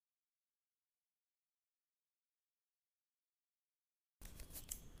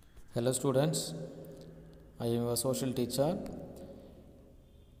Hello students, I am a social teacher.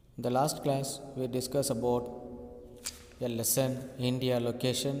 In the last class we discussed about a lesson India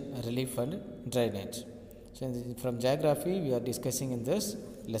location, relief and drainage. So from geography we are discussing in this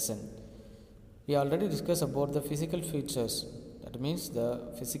lesson. We already discussed about the physical features, that means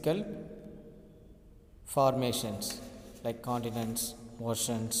the physical formations like continents,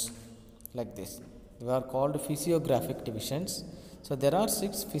 oceans, like this. They are called physiographic divisions. So there are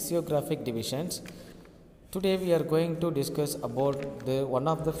 6 physiographic divisions. Today we are going to discuss about one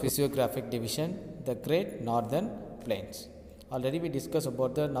of the physiographic division, the Great Northern Plains. Already we discussed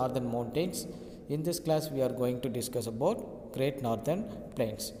about the northern mountains. In this class we are going to discuss about Great Northern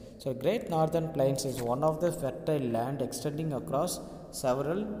Plains. So Great Northern Plains is one of the fertile land extending across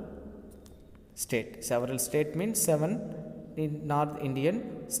several states. Several states means 7 in North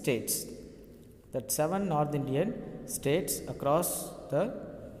Indian states. That 7 North Indian states across the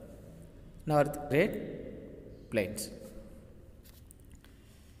North Great Plains.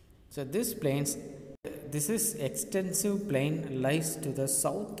 So this is extensive plain lies to the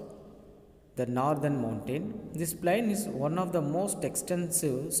south, the northern mountain. This plain is one of the most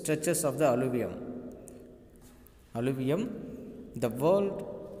extensive stretches of the alluvium, the world,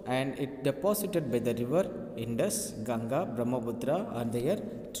 and it deposited by the river Indus, Ganga, Brahmaputra and their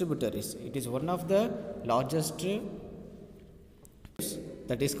tributaries. It is one of the largest,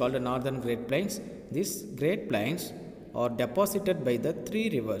 that is called the Northern Great Plains. These Great Plains are deposited by the 3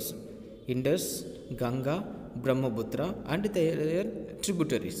 rivers Indus, Ganga, Brahmaputra and their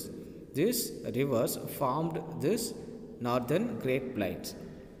tributaries. These rivers formed this Northern Great Plains.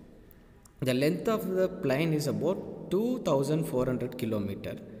 The length of the plain is about 2400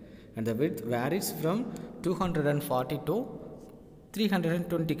 km and the width varies from 240 to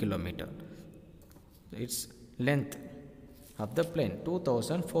 320 km. Its length of the plain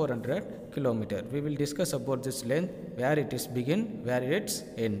 2400 km. We will discuss about this length, where it is begin, where it's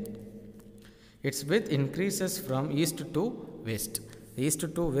end. Its width increases from east to west. East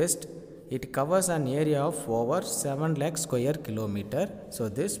to west, it covers an area of over 7 lakh square kilometer. So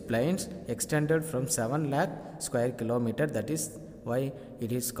this plains extended from 7 lakh square kilometer. That is why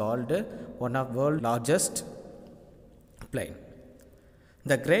it is called one of the world's largest plain.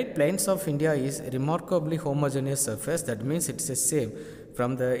 The Great Plains of India is remarkably homogeneous surface. That means it's the same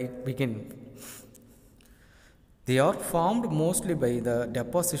from the beginning. They are formed mostly by the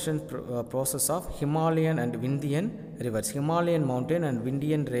deposition process of Himalayan and Vindhyan rivers. Himalayan mountain and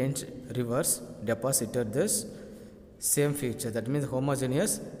Vindhyan range rivers deposited this same feature. That means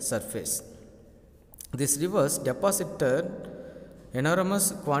homogeneous surface. These rivers deposited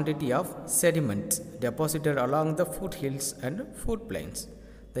enormous quantity of sediment deposited along the foothills and footplains.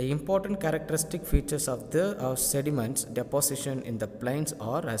 The important characteristic features of the sediments deposition in the plains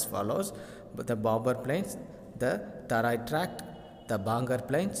are as follows: the Babar Plains, the Tarai Tract, the Bangar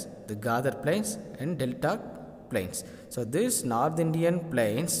Plains, the Gadar Plains and Delta Plains. So these North Indian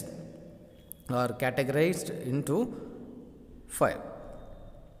plains are categorized into 5.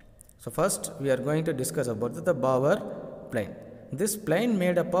 So first we are going to discuss about the Babar Plain. This plain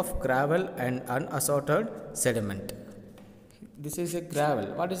made up of gravel and unassorted sediment. This is a gravel.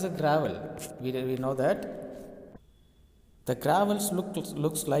 What is a gravel? We know that the gravels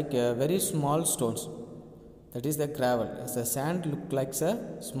looks like a very small stones. That is the gravel. The sand looks like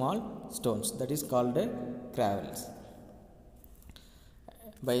a small stones. That is called a gravels.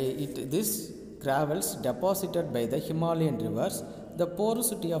 By it, this gravels deposited by the Himalayan rivers. The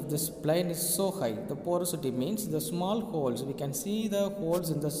porosity of this plain is so high. The porosity means the small holes. We can see the holes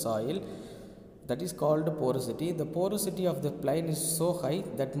in the soil. That is called porosity. The porosity of the plain is so high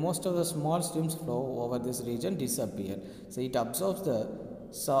that most of the small streams flow over this region disappear. So it absorbs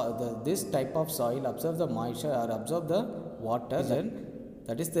this type of soil absorbs the moisture or absorb the water. Then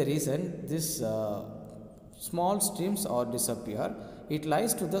that is the reason this small streams are disappear. It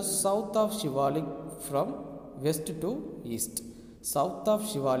lies to the south of Shivalik from west to east. South of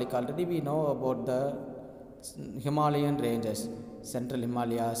Shivalik, already we know about the Himalayan ranges, central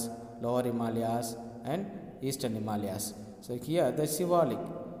Himalayas, lower Himalayas and eastern Himalayas. So here the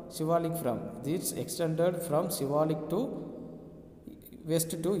Shivalik from this extended from Shivalik to west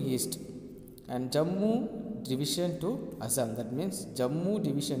to east, and Jammu division to Assam. That means Jammu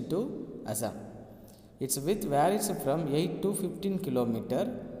division to Assam. Its width varies from 8 to 15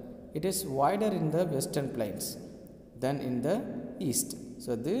 km. It is wider in the western plains than in the east.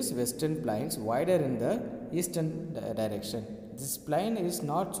 So these western plains wider in the eastern direction. This plain is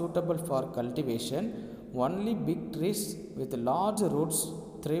not suitable for cultivation. Only big trees with large roots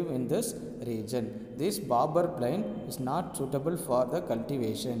thrive in this region. This Babar plain is not suitable for the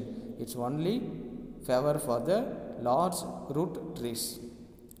cultivation. It's only favor for the large root trees.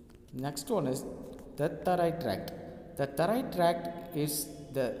 Next one is the Tarai tract. The Tarai tract is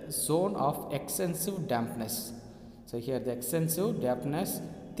the zone of extensive dampness. So here the extensive dampness,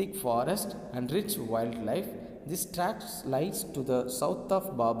 thick forest and rich wildlife. This tract lies to the south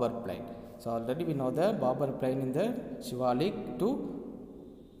of Babar Plain. So already we know the Babar Plain in the Shivalik to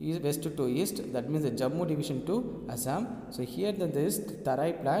west to east, that means the Jammu division to Assam. So here this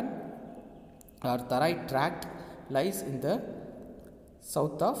Tarai Plain or Tarai tract lies in the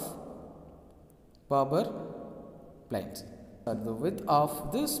south of Babar Plains. The width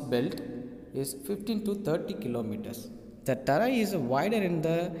of this belt is 15 to 30 kilometers. The Tarai is wider in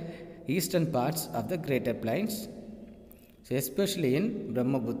the eastern parts of the Greater Plains, especially in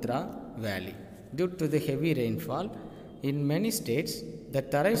Brahmaputra Valley. Due to the heavy rainfall in many states, the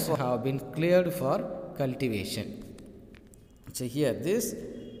Tarais have been cleared for cultivation. So here this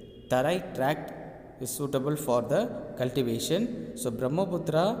Tarai tract is suitable for the cultivation. So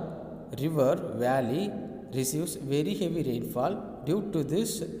Brahmaputra River Valley receives very heavy rainfall. Due to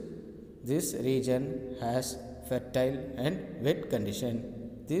this region has fertile and wet condition.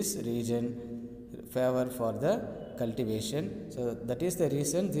 This region favor for the cultivation. So that is the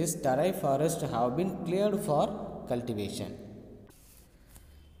reason this Tarai forest have been cleared for cultivation.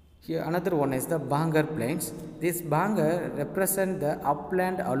 Here another one is the Bangar Plains. This Bangar represent the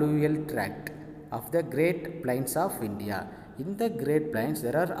upland alluvial tract of the Great Plains of India. In the Great Plains,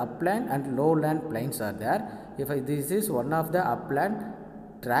 there are upland and lowland plains are there. If this is one of the upland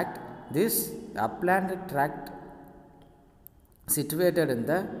tract, this upland tract situated in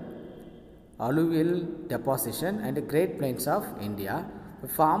the alluvial deposition and Great Plains of India,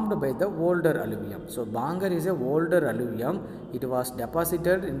 formed by the older alluvium. So Bangar is a older alluvium. It was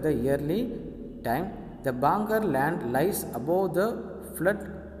deposited in the early time. The Bangar land lies above the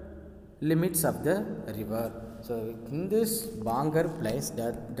flood limits of the river. So in this Bangar place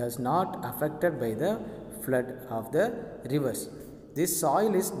that does not affected by the flood of the rivers. This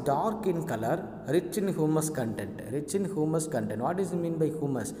soil is dark in color, rich in humus content. Rich in humus content. What does it mean by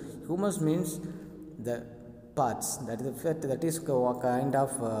humus? Humus means the parts that is kind of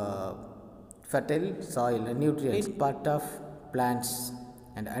fertile soil, nutrients, part of plants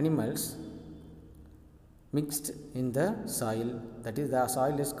and animals mixed in the soil. That is, the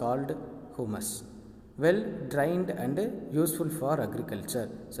soil is called humus. Well drained and useful for agriculture.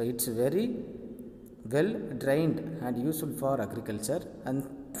 So it's very well drained and useful for agriculture. And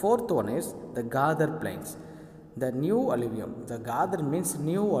fourth one is the Gadar Plains. The new alluvium. The Gadar means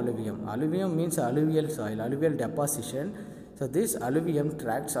new alluvium. Alluvium means alluvial soil, alluvial deposition. So these alluvium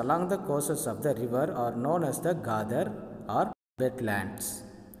tracts along the courses of the river are known as the Gadar or wetlands.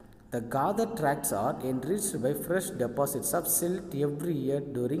 The Gadar tracts are enriched by fresh deposits of silt every year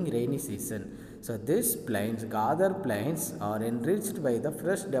during rainy season. So these plains, Gadar plains, are enriched by the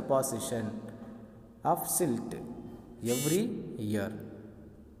fresh deposition of silt every year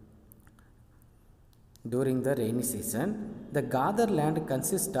during the rainy season. The Gadar land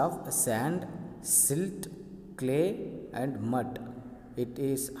consists of sand, silt, clay and mud. It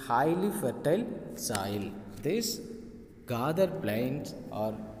is highly fertile soil. These Gadar plains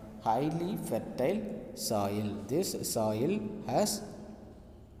are highly fertile soil. This soil has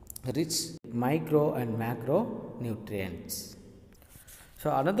rich micro and macro nutrients.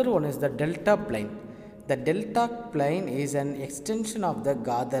 So another one is the Delta Plain. The Delta Plain is an extension of the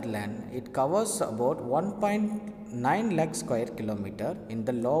Gadar land. It covers about 1.9 lakh square kilometer in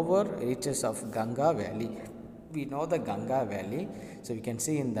the lower reaches of Ganga Valley. We know the Ganga Valley, so we can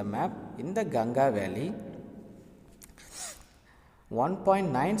see in the map, in the Ganga Valley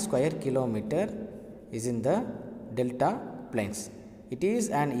 1.9 square kilometer is in the Delta Plains. It is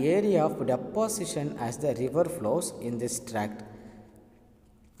an area of deposition as the river flows in this tract.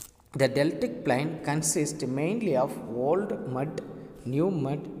 The deltic plain consists mainly of old mud, new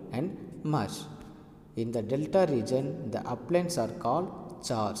mud and marsh. In the delta region, the uplands are called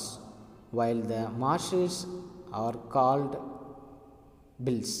chars, while the marshes are called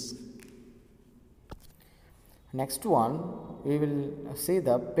bills. Next one, we will see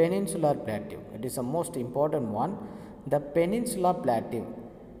the peninsular plateau. It is the most important one. The peninsular plateau.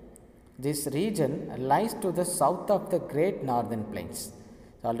 This region lies to the south of the Great Northern Plains.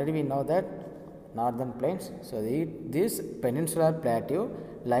 So already we know that Northern Plains. So this peninsular plateau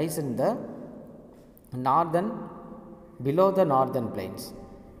lies in the below the Northern Plains.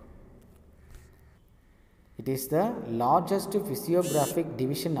 It is the largest physiographic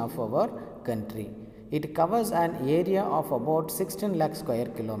division of our country. It covers an area of about 16 lakh square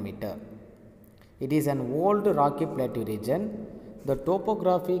kilometer. It is an old rocky plateau region. The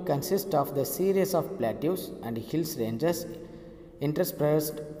topography consists of the series of plateaus and hills ranges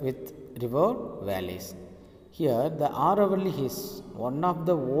interspersed with river valleys. Here, the Aravalli is one of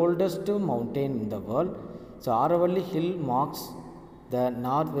the oldest mountain in the world. So, Aravalli Hill marks the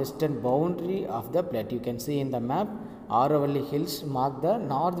northwestern boundary of the plateau. You can see in the map, Aravalli Hills mark the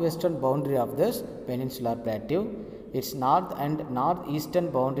northwestern boundary of this peninsular plateau. Its north and northeastern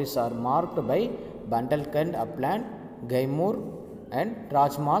boundaries are marked by Bundelkhand upland, Gaimur and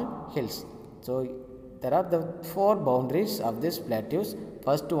Rajmal Hills. So, there are the four boundaries of this plateaus.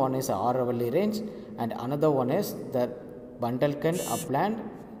 First one is Aravalli Range and another one is the Bundelkhand upland,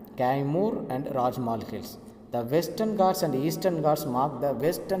 Gaimur and Rajmal Hills. The Western Ghats and Eastern Ghats mark the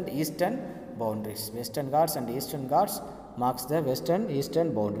west and eastern boundaries. Western Ghats and Eastern Ghats marks the western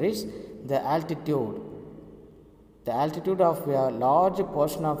eastern boundaries. The altitude of a large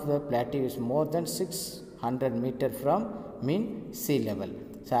portion of the plateau is more than 600 meters from mean sea level.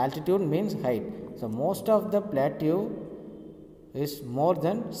 So, altitude means height. So, most of the plateau is more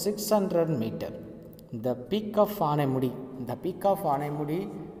than 600 meters. The peak of Aanemudi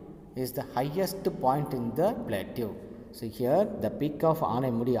is the highest point in the plateau. So, here the peak of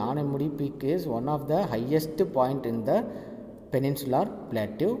Aanemudi peak is one of the highest point in the peninsular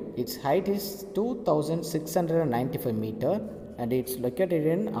plateau. Its height is 2695 meters and it is located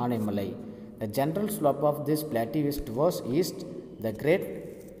in Aanemalai. The general slope of this plateau is towards east. The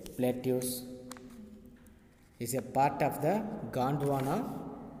Great Plateaus is a part of the Gondwana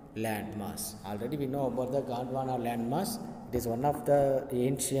landmass. Already we know about the Gondwana landmass. It is one of the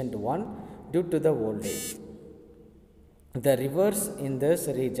ancient one due to the old age. The rivers in this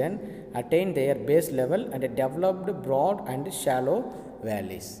region attain their base level and developed broad and shallow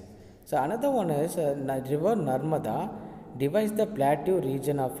valleys. So, another one is river Narmada divides the plateau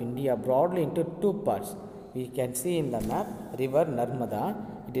region of India broadly into two parts. We can see in the map river Narmada.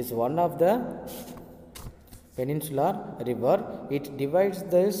 It is one of the peninsular river. It divides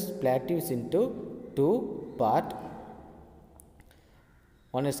this plateaus into two parts.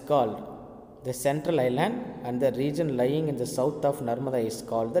 One is called the Central Island and the region lying in the south of Narmada is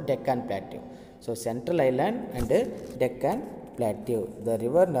called the Deccan Plateau. So, Central Island and Deccan Plateau. The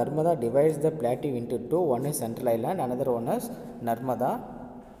river Narmada divides the plateau into two. One is Central Island, another one is Narmada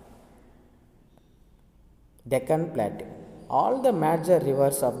Deccan Plateau. All the major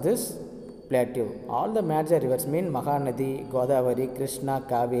rivers of this plateau, all the major rivers mean Mahanadi, Godavari, Krishna,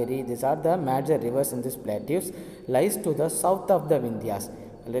 Kaveri, these are the major rivers in this plateaus, lies to the south of the Vindhyas.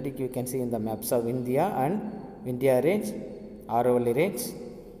 Already you can see in the maps of Vindhya and Vindhya range, Aravalli range,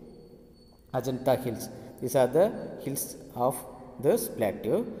 Ajanta hills. These are the hills of this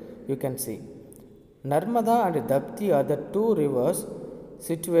plateau. You can see Narmada and Dapti are the two rivers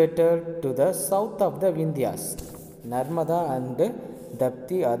situated to the south of the Vindhyas. Narmada and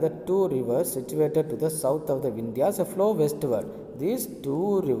Dapti are the two rivers situated to the south of the Vindhyas flow westward. These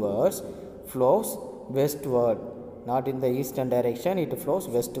two rivers flows westward, not in the eastern direction, it flows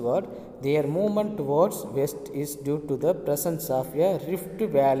westward. Their movement towards west is due to the presence of a rift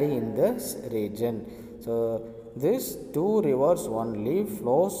valley in this region. So, these two rivers only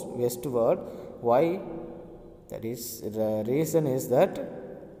flows westward. Why? That is, the reason is that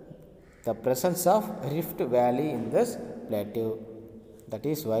the presence of rift valley in this plateau. That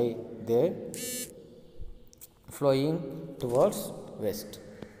is why they flowing towards west.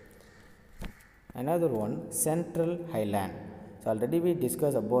 Another one, Central Highland. So, already we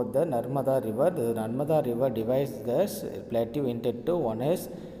discussed about the Narmada river. The Narmada river divides the plateau into two. One is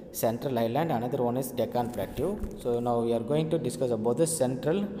Central Highland, another one is Deccan Plateau. So, now we are going to discuss about the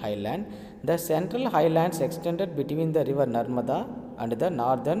Central Highland. The Central Highlands extended between the river Narmada and the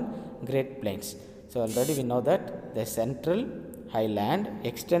northern Great Plains. So, already we know that the Central Highland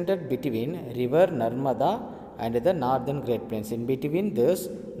extended between river Narmada and the northern Great Plains. In between this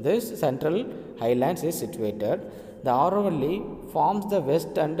Central Highlands is situated. The Aravalli forms the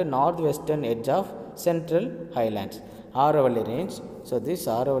west and northwestern edge of Central Highlands. Aravalli range. So, this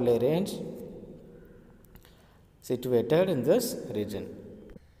Aravalli range situated in this region.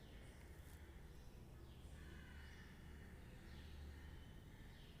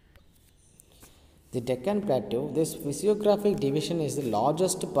 The Deccan Plateau. This physiographic division is the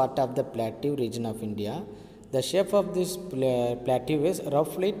largest part of the plateau region of India. The shape of this plateau is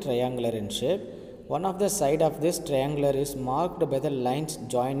roughly triangular in shape. One of the side of this triangular is marked by the lines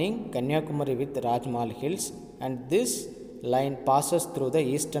joining Kanyakumari with Rajmal Hills, and this line passes through the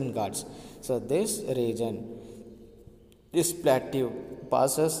Eastern Ghats. So, this region, this plateau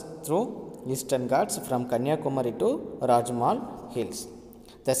passes through Eastern Ghats from Kanyakumari to Rajmal Hills.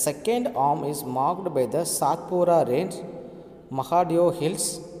 The second arm is marked by the Satpura range Mahadev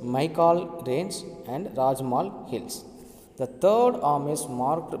Hills, Maikal Range and Rajmal Hills. The third arm is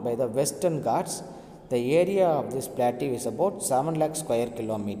marked by the Western Ghats. The area of this plateau is about 7 lakh square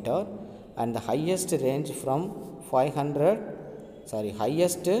kilometer and the highest range from 500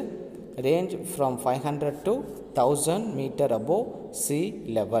 to 1000 meter above sea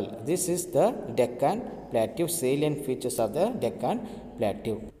level. This is the Deccan Plateau, salient features of the Deccan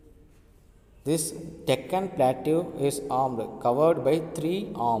Plateau. This Deccan Plateau is covered by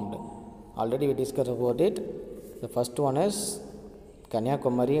 3 armed. Already we discussed about it. The first one is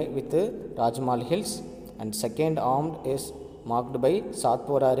Kanyakumari with Rajmal Hills, and second armed is marked by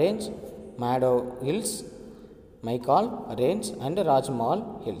Satpura Range, Madhav Hills, Maikal Range and Rajmal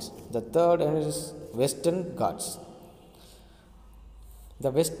Hills. The third is Western Ghats.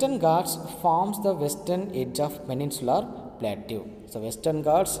 The Western Ghats forms the western edge of peninsular plateau. So Western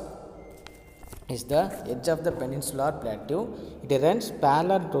Ghats is the edge of the peninsular plateau. It runs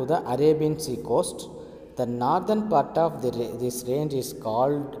parallel to the Arabian Sea coast. The northern part of this range is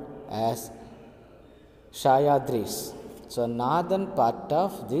called as Sahyadris. So northern part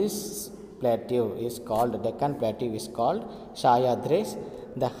of this plateau is called, Deccan Plateau is called Sahyadris.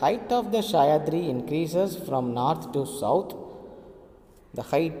 The height of the Sahyadri increases from north to south. The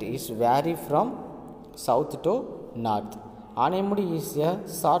height is vary from south to north. Aanemudi is a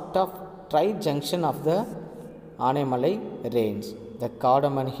sort of tri-junction of the Aanemalai range, the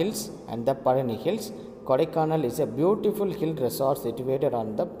Cardamom Hills and the Palani Hills. Kodaikanal is a beautiful hill resort situated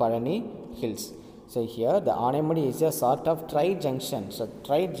on the Palani Hills. So here the Aanemudi is a sort of tri-junction. So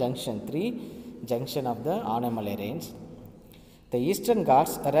tri-junction, 3 junction of the Aanemalai range. The Eastern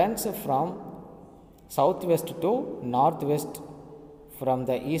Ghats runs from southwest to northwest from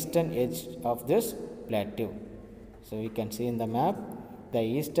the eastern edge of this plateau. So we can see in the map, the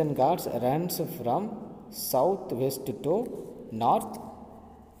Eastern Ghats runs from southwest to northeast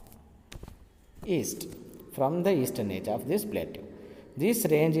from the eastern edge of this plateau. This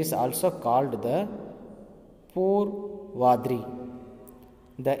range is also called the Purvadri.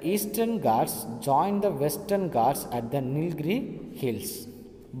 The Eastern Ghats join the Western Ghats at the Nilgiri Hills,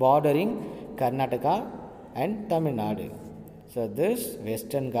 bordering Karnataka and Tamil Nadu. So this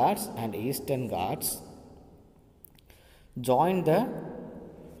Western Ghats and Eastern Ghats join the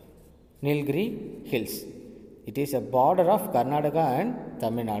Nilgiri Hills. It is a border of Karnataka and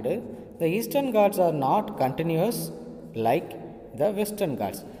Tamil Nadu. The Eastern Ghats are not continuous like the Western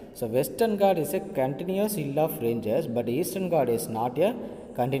Ghats. So Western Ghat is a continuous hill of ranges, but Eastern Ghat is not a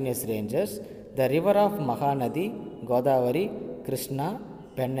continuous ranges. The river of Mahanadi, Godavari, Krishna,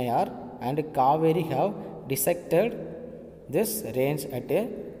 Pennayar and Kaveri have dissected this range at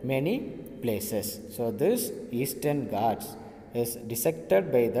many places. So this Eastern Ghats is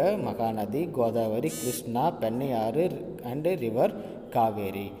dissected by the Mahanadi, Godavari, Krishna, Pennayar and river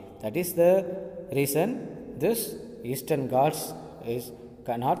Kaveri. That is the reason this Eastern Ghats is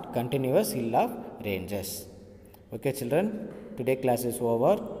not continuous hill of ranges. Okay children, today class is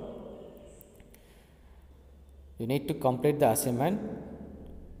over. You need to complete the assignment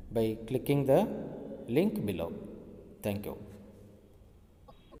by clicking the link below. Thank you.